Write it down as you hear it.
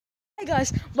Hey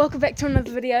guys, welcome back to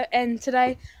another video, and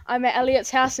today I'm at Elliot's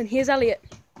house and here's Elliot.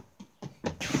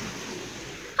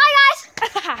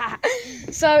 Hi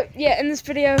guys! So yeah, in this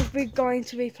video we're going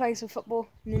to be playing some football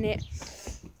in the net.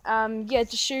 Yeah,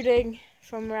 just shooting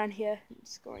from around here,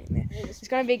 just going in there. It's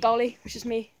going to be a goalie, which is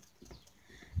me,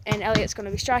 and Elliot's going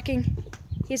to be striking.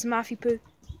 Here's Marfy Poo.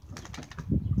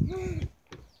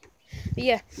 But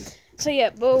yeah, so yeah,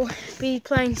 we'll be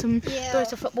playing some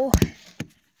games of football,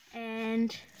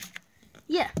 and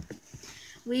yeah.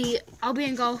 I'll be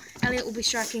in goal, Elliot will be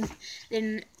striking,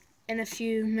 then in a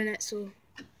few minutes we'll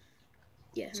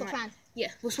swap round. Yeah,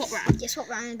 we'll swap round. Yeah, swap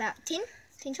round in about 10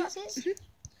 shots it is?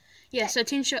 Yeah, so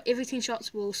every 10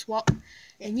 shots we'll swap,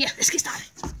 and yeah, let's get started.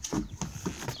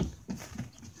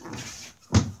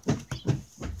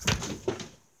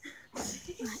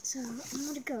 Right, so I'm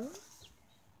gonna go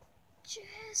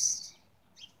just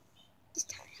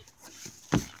down here.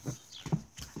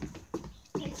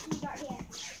 Okay, you got here.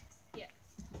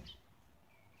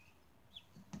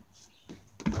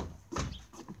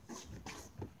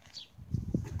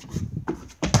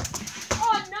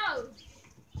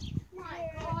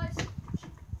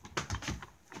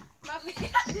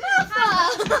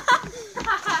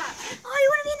 Oh, you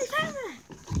want to be in the camera?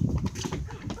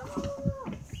 Oh.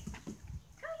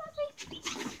 Come on, Muffy.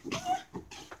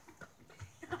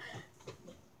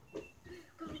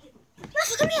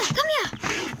 Come here. Come here.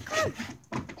 Come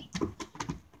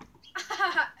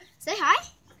on. Say hi.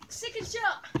 Second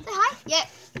shot. Say hi. Yeah.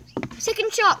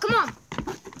 Second shot. Come on.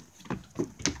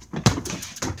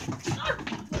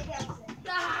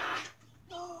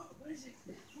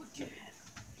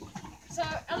 So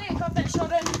Elliot got that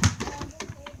shot in.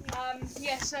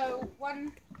 Yeah, so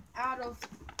 1 out of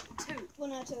 2.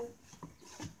 1 out of 2.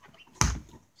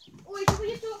 Wait, can we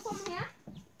just do it from here?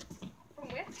 From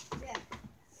where? Yeah.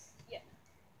 Yeah.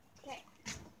 Okay.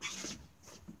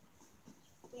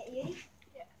 Yeah, you ready?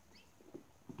 Yeah.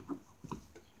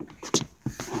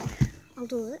 I'll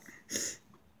do it.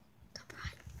 Top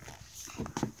right.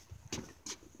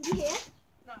 You here?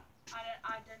 No, I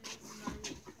didn't even know.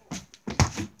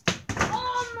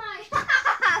 Oh my!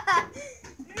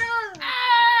 No!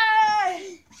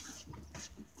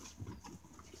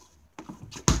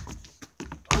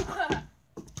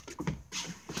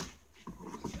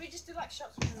 Should we just do like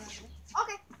shots from around here?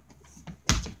 Okay.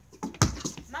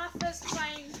 Martha's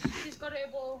playing, she's got her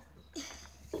ball.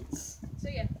 So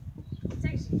yeah,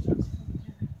 take some shots.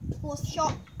 Fourth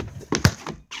shot.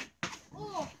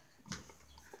 Oh!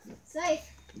 Safe.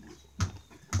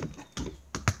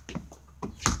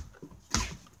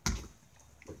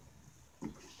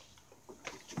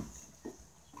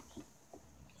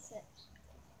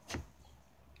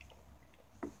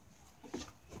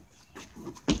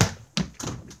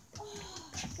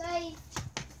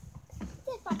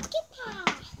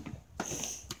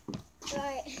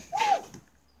 Right.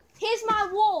 Here's my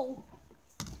wall.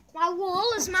 My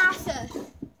wall is Martha.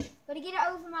 Gotta get it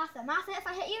over Martha. Martha, if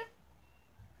I hit you.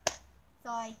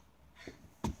 Sorry.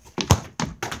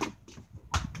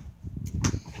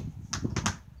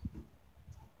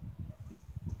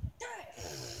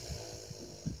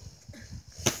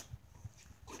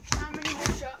 How many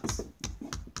more shots? Is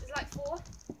it like 4 or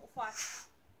 5?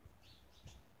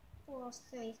 4 or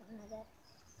 3, something like that.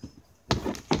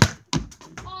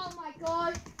 Oh my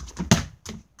god.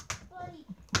 Buddy.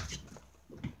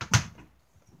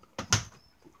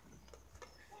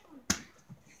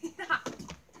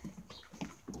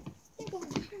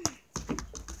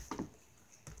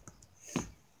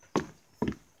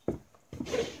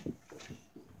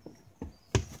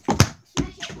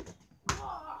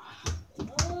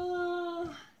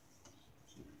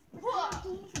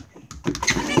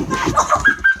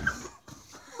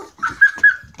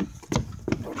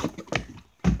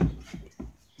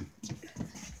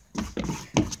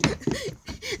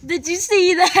 Did you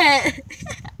see that?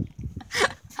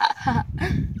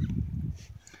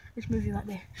 Let's move you right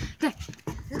there. Okay,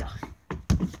 let's go.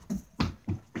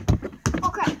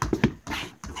 Okay.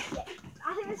 Yeah.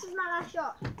 I think this is my last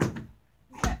shot.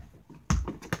 Okay.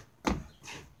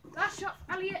 Last shot,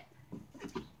 Elliot.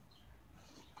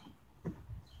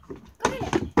 Go get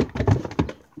it.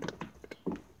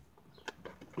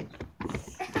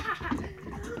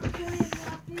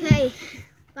 Okay.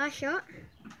 Last shot.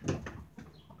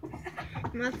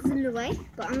 Martha's in the way,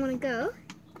 but I'm gonna go.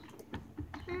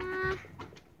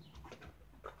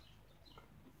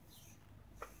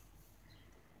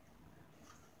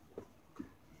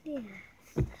 Yeah.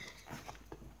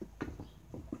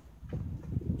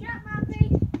 Jump, Marthy.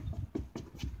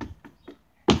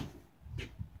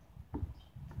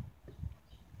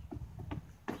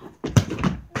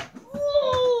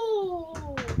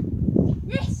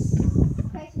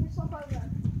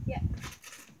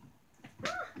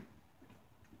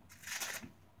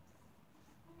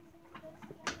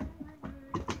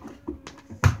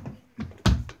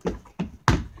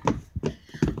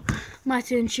 my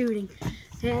turn shooting.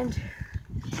 And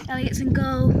Elliot's in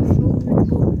goal.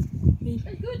 Oh, it's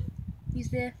good. He's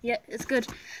there. Yeah, it's good.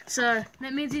 So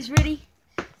that means he's ready.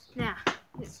 Now,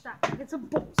 let's start. It's a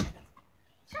ball.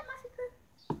 Shut Muffy.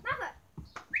 Mother.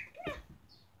 Come here.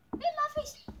 Hey, Muffy.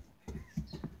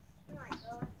 Oh my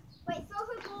god. Wait, throw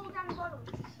her ball down the bottom.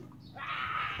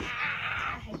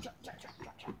 Hey, drop.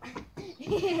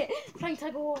 Playing tug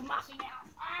of war with Muffy now.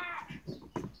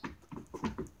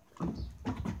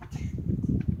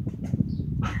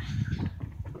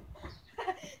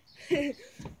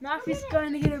 Muffy's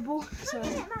going to get her ball. So. Go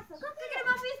get it,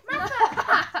 Muffy.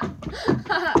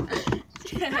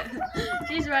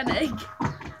 She's running.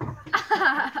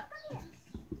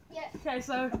 Yeah. Okay,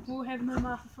 so we'll have no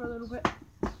Martha for a little bit.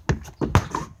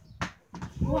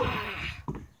 Wow.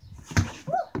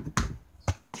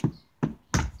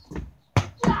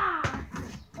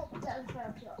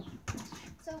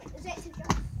 So, is that 2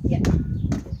 shots? Yeah.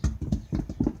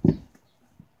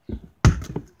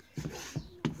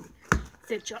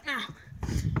 Third shot now.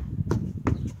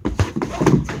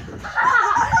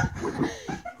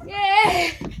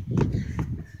 Yeah.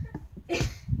 Take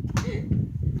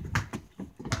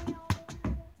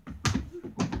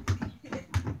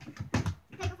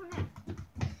it from there.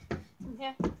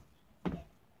 Yeah.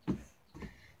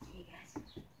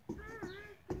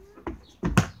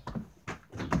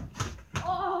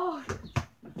 Oh,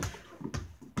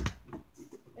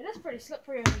 it is pretty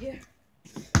slippery over here.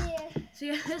 Yeah. So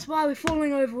yeah, that's why we're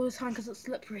falling over all the time, because it's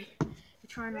slippery. We're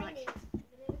trying to like.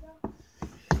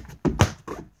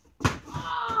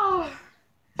 Oh,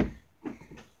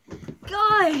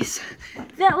 guys,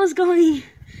 that was going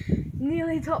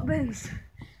nearly top bins.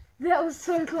 That was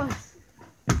so close.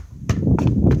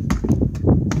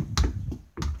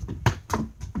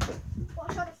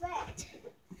 What shot is that?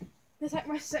 That's like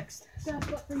my 6th, so I've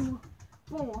got 3 more.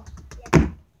 4 more. Yeah.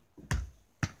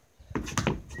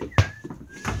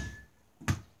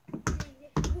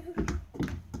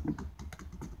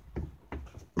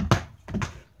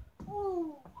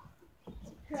 Ooh.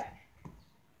 Okay.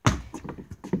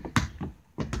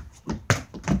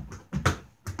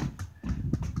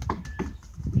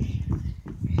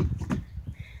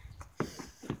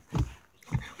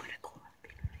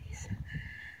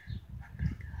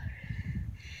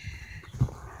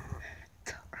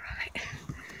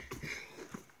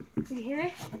 Can you hear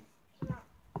it? No.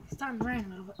 It's starting to rain a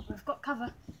little bit, but I've got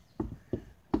cover.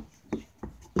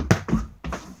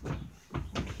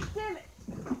 Damn it!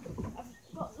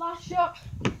 I've got last shot.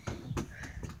 If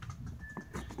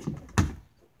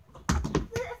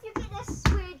you get this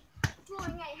weird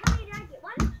drawing out, how many did I get?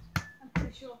 1? I'm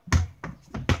pretty sure.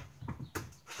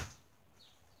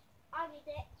 I get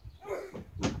it.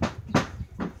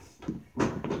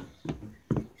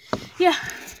 Yeah.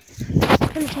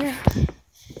 Finished now.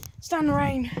 It's starting to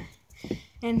rain.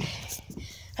 And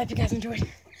hope you guys enjoyed.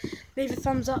 Leave a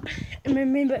thumbs up. And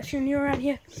remember, if you're new around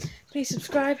here, please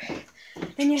subscribe.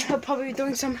 And yeah, I'll probably be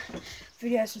doing some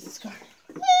videos with this guy.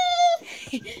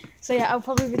 So yeah, I'll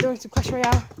probably be doing some Clash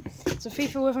Royale. So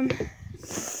FIFA with him.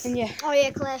 And yeah. Oh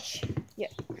yeah, Clash. Yeah.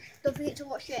 Don't forget to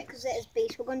watch it because it is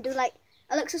beast. We're going to do like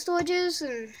elixir storages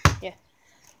and... Yeah.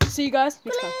 See you guys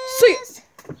next time. See ya!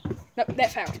 Nope,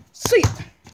 that failed. See ya!